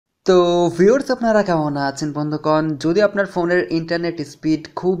তো ভিউয়ার্স আপনারা কেমন আছেন বন্ধুগণ? যদি আপনার ফোনের ইন্টারনেট স্পিড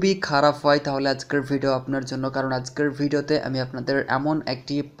খুবই খারাপ হয় তাহলে আজকের ভিডিও আপনার জন্য। কারণ আজকের ভিডিওতে আমি আপনাদের এমন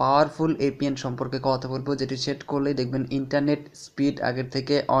একটি পাওয়ারফুল এপিএন সম্পর্কে কথা বলবো যেটি সেট করলেই দেখবেন ইন্টারনেট স্পিড আগের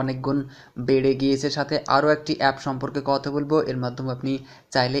থেকে অনেক গুণ বেড়ে গিয়েছে। সাথে আরও একটি অ্যাপ সম্পর্কে কথা বলবো, এর মাধ্যমে আপনি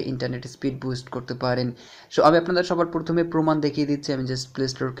চাইলে ইন্টারনেট স্পিড বুস্ট করতে পারেন। সো আমি আপনাদের সবার প্রথমে প্রমাণ দেখিয়ে দিচ্ছি। আমি জাস্ট প্লে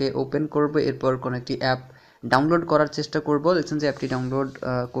স্টোরকে ওপেন করবো, এরপর কোনো একটি অ্যাপ ডাউনলোড করার চেষ্টা করব। দেখছেন যে অ্যাপটি ডাউনলোড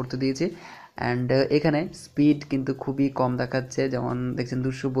করতে দিয়েছি অ্যান্ড এখানে স্পিড কিন্তু খুবই কম দেখাচ্ছে, যেমন দেখছেন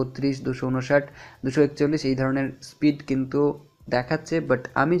 232, 259, 241 এই ধরনের স্পিড কিন্তু দেখাচ্ছে। বাট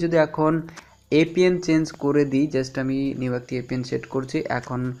আমি যদি এখন এপিএন চেঞ্জ করে দিই, জাস্ট আমি নিউ একটি এপিএন সেট করছি।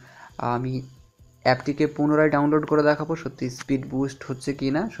 এখন আমি অ্যাপটিকে পুনরায় ডাউনলোড করে দেখাবো সত্যি স্পিড বুস্ট হচ্ছে কি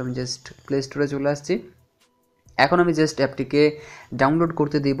না। সো আমি জাস্ট প্লে স্টোরে চলে আসছি। এখন আমি জাস্ট অ্যাপটিকে ডাউনলোড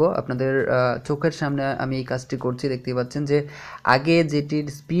করতে দিব। আপনাদের চোখের সামনে আমি এই কাজটি করছি, দেখতেই পাচ্ছেন যে আগে যেটির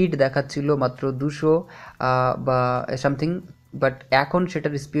স্পিড দেখাচ্ছিল মাত্র 200 বা সামথিং, বাট এখন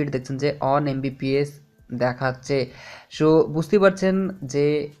সেটার স্পিড দেখছেন যে 1 Mbps দেখাচ্ছে। সো বুঝতেই পারছেন যে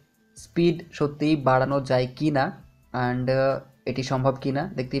স্পিড সত্যিই বাড়ানো যায় কি না অ্যান্ড এটি সম্ভব কি না।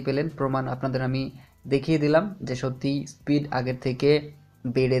 দেখতেই পেলেন প্রমাণ আপনাদের আমি দেখিয়ে দিলাম যে সত্যিই স্পিড আগের থেকে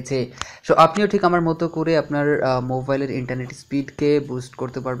বেড়েছে। সো আপনিও ঠিক আমার মতো করে আপনার মোবাইলের ইন্টারনেট স্পিডকে বুস্ট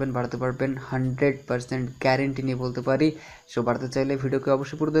করতে পারবেন, বাড়াতে পারবেন, 100% গ্যারেন্টি নিয়ে বলতে পারি। সো বাড়াতে চাইলে ভিডিওকে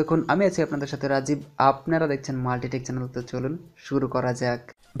অবশ্যই পুরো দেখুন। আমি আছি আপনাদের সাথে রাজীব, আপনারা দেখছেন মাল্টিটেক চ্যানেল। তো চলুন শুরু করা যাক।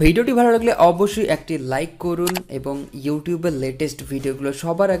 ভিডিওটি ভালো লাগলে অবশ্যই একটি লাইক করুন এবং ইউটিউবের লেটেস্ট ভিডিওগুলো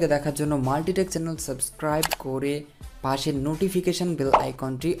সবার আগে দেখার জন্য মাল্টিটেক চ্যানেল সাবস্ক্রাইব করে পাশের নোটিফিকেশন বেল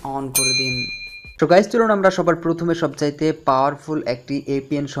আইকনটি অন করে দিন। তো গাইস চলুন আমরা সবার প্রথমে সবচাইতে পাওয়ারফুল একটি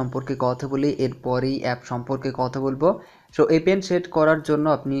এপিএন সম্পর্কে কথা বলি, এরপরেই অ্যাপ সম্পর্কে কথা বলবো। সো এপিএন সেট করার জন্য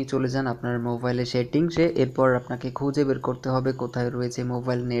আপনি চলে যান আপনার মোবাইলের সেটিংসে, এরপর আপনাকে খুঁজে বের করতে হবে কোথায় রয়েছে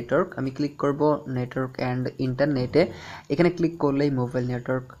মোবাইল নেটওয়ার্ক। আমি ক্লিক করব নেটওয়ার্ক অ্যান্ড ইন্টারনেটে। এখানে ক্লিক করলেই মোবাইল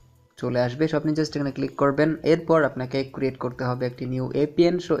নেটওয়ার্ক চলে আসবে। সো আপনি জাস্ট এখানে ক্লিক করবেন, এরপর আপনাকে ক্রিয়েট করতে হবে একটি নিউ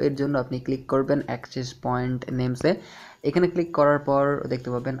এপিএন। সো এর জন্য আপনি ক্লিক করবেন অ্যাক্সেস পয়েন্ট নেমসে। এখানে ক্লিক করার পর দেখতে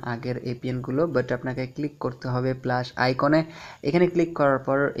পাবেন আগের এপিএনগুলো, বাট আপনাকে ক্লিক করতে হবে প্লাস আইকনে। এখানে ক্লিক করার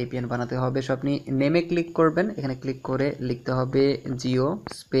পর এপিএন বানাতে হবে। সো আপনি নেমে ক্লিক করবেন, এখানে ক্লিক করে লিখতে হবে জিও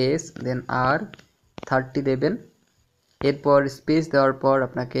স্পেস দেন R30 দেবেন। এরপর স্পেস দেওয়ার পর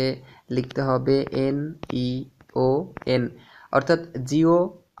আপনাকে লিখতে হবে NEON, অর্থাৎ জিও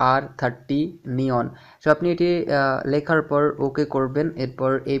R30 নিয়ন। সো আপনি এটি লেখার পর ওকে করবেন,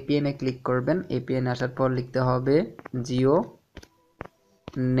 এরপর এপিএনে ক্লিক করবেন। এপিএন আসার পর লিখতে হবে জিও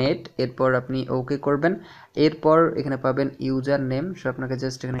নেট, এরপর আপনি ওকে করবেন। এরপর এখানে পাবেন ইউজার নেম। সো আপনাকে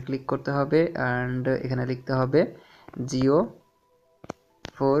জাস্ট এখানে ক্লিক করতে হবে অ্যান্ড এখানে লিখতে হবে জিও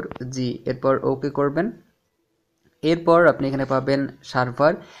 4G, এরপর ওকে করবেন। এরপর আপনি এখানে পাবেন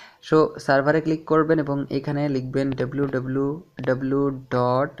সার্ভার। সো সার্ভারে ক্লিক করবেন এবং এখানে লিখবেন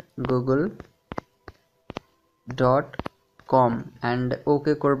www.google.com অ্যান্ড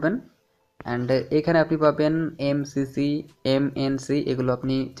ওকে করবেন। অ্যান্ড এখানে আপনি পাবেন MCC, MNC, এগুলো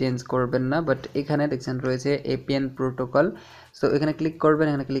আপনি চেঞ্জ করবেন না, বাট এখানে দেখছেন রয়েছে এপিএন প্রোটোকল। সো এখানে ক্লিক করবেন,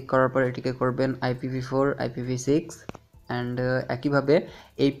 এখানে ক্লিক করার পর এটিকে করবেন IPv4, IPv6 অ্যান্ড একইভাবে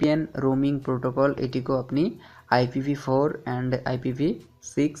এপিএন রোমিং প্রোটোকল এটিকেও আপনি IPv4 অ্যান্ড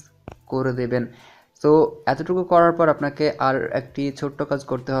IPv6 করে দেবেন। সো এতটুকু করার পর আপনাকে আর একটি ছোট্ট কাজ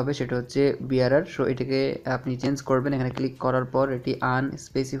করতে হবে, সেটা হচ্ছে বিআরআর। সো এটিকে আপনি চেঞ্জ করবেন। এখানে ক্লিক করার পর এটি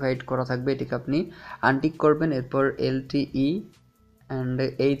আনস্পেসিফাইড করা থাকবে, এটিকে আপনি আনটিক করবেন। এরপর LTE and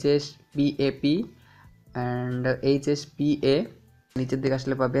HSPAP and HSPA, নিচের দিকে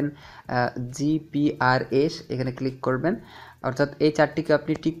আসলে পাবেন GPRS, এখানে ক্লিক করবেন। অর্থাৎ এই চারটিকে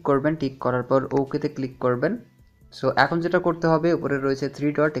আপনি টিক করবেন, টিক করার পর ওকেতে ক্লিক করবেন। সো এখন যেটা করতে হবে, উপরে রয়েছে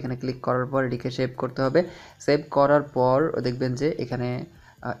 3 ডট, এখানে ক্লিক করার পর এটিকে সেভ করতে হবে। সেভ করার পর দেখবেন যে এখানে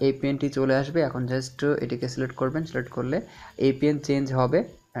এপিএনটি চলে আসবে। এখন জাস্ট এটিকে সিলেক্ট করবেন, সিলেক্ট করলে এপিএন চেঞ্জ হবে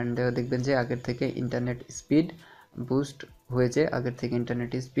অ্যান্ড দেখবেন যে আগের থেকে ইন্টারনেট স্পিড বুস্ট হয়েছে, আগের থেকে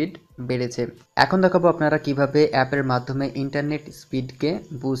ইন্টারনেট স্পিড বেড়েছে। এখন দেখাবো আপনারা কিভাবে অ্যাপের মাধ্যমে ইন্টারনেট স্পিডকে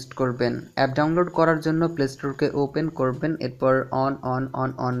বুস্ট করবেন। অ্যাপ ডাউনলোড করার জন্য প্লে স্টোরকে ওপেন করবেন, এরপর অন অন অন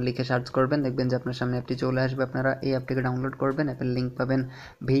অন লিখে সার্চ করবেন। দেখবেন যে আপনার সামনে অ্যাপটি চলে আসবে। আপনারা এই অ্যাপটিকে ডাউনলোড করবেন, অ্যাপের লিঙ্ক পাবেন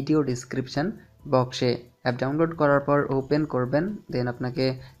ভিডিও ডিসক্রিপশান বক্সে। অ্যাপ ডাউনলোড করার পর ওপেন করবেন, দেন আপনাকে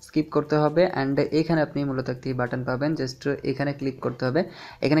স্কিপ করতে হবে অ্যান্ড এখানে আপনি মূলত একটি বাটন পাবেন, জাস্ট এখানে ক্লিক করতে হবে।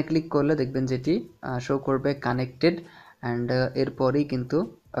 এখানে ক্লিক করলে দেখবেন যেটি শো করবে কানেক্টেড অ্যান্ড এরপরেই কিন্তু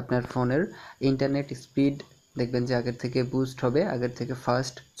আপনার ফোনের ইন্টারনেট স্পিড দেখবেন যে আগের থেকে বুস্ট হবে, আগের থেকে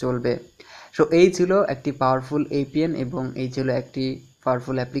ফাস্ট চলবে। সো এই ছিল একটি পাওয়ারফুল এপিএন এবং এই ছিল একটি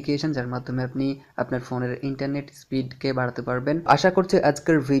পাওয়ারফুল অ্যাপ্লিকেশন যার মাধ্যমে আপনি আপনার ফোনের ইন্টারনেট স্পিডকে বাড়াতে পারবেন। আশা করছি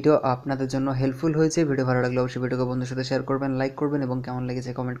আজকের ভিডিও আপনাদের জন্য হেল্পফুল হয়েছে। ভিডিও ভালো লাগলে অবশ্যই ভিডিওকে বন্ধুর সাথে শেয়ার করবেন, লাইক করবেন এবং কেমন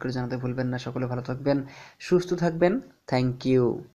লেগেছে কমেন্ট করে জানাতে ভুলবেন না। সকলে ভালো থাকবেন, সুস্থ থাকবেন। Thank you.